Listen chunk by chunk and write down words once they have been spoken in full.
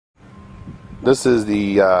This is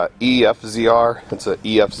the eFZR. It's a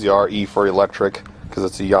eFZR, E for electric, because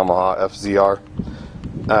it's a Yamaha FZR.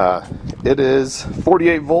 It is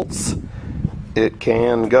 48 volts. It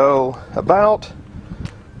can go about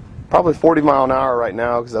probably 40 mile an hour right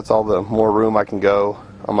now, because that's all the more room I can go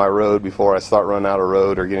on my road before I start running out of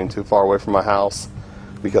road or getting too far away from my house,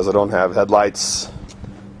 because I don't have headlights,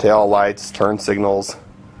 tail lights, turn signals,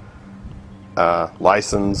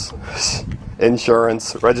 license,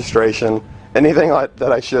 insurance, registration, anything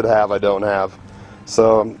that I should have I don't have.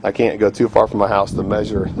 So I can't go too far from my house to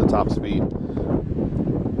measure the top speed.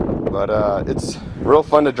 But it's real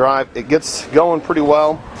fun to drive. It gets going pretty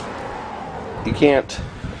well. You can't,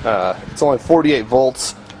 it's only 48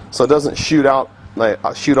 volts, so it doesn't shoot off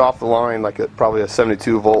the line like probably a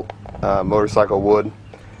 72 volt motorcycle would.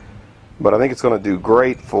 But I think it's going to do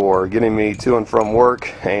great for getting me to and from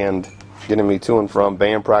work and getting me to and from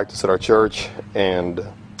band practice at our church and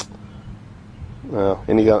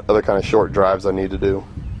any other kind of short drives I need to do.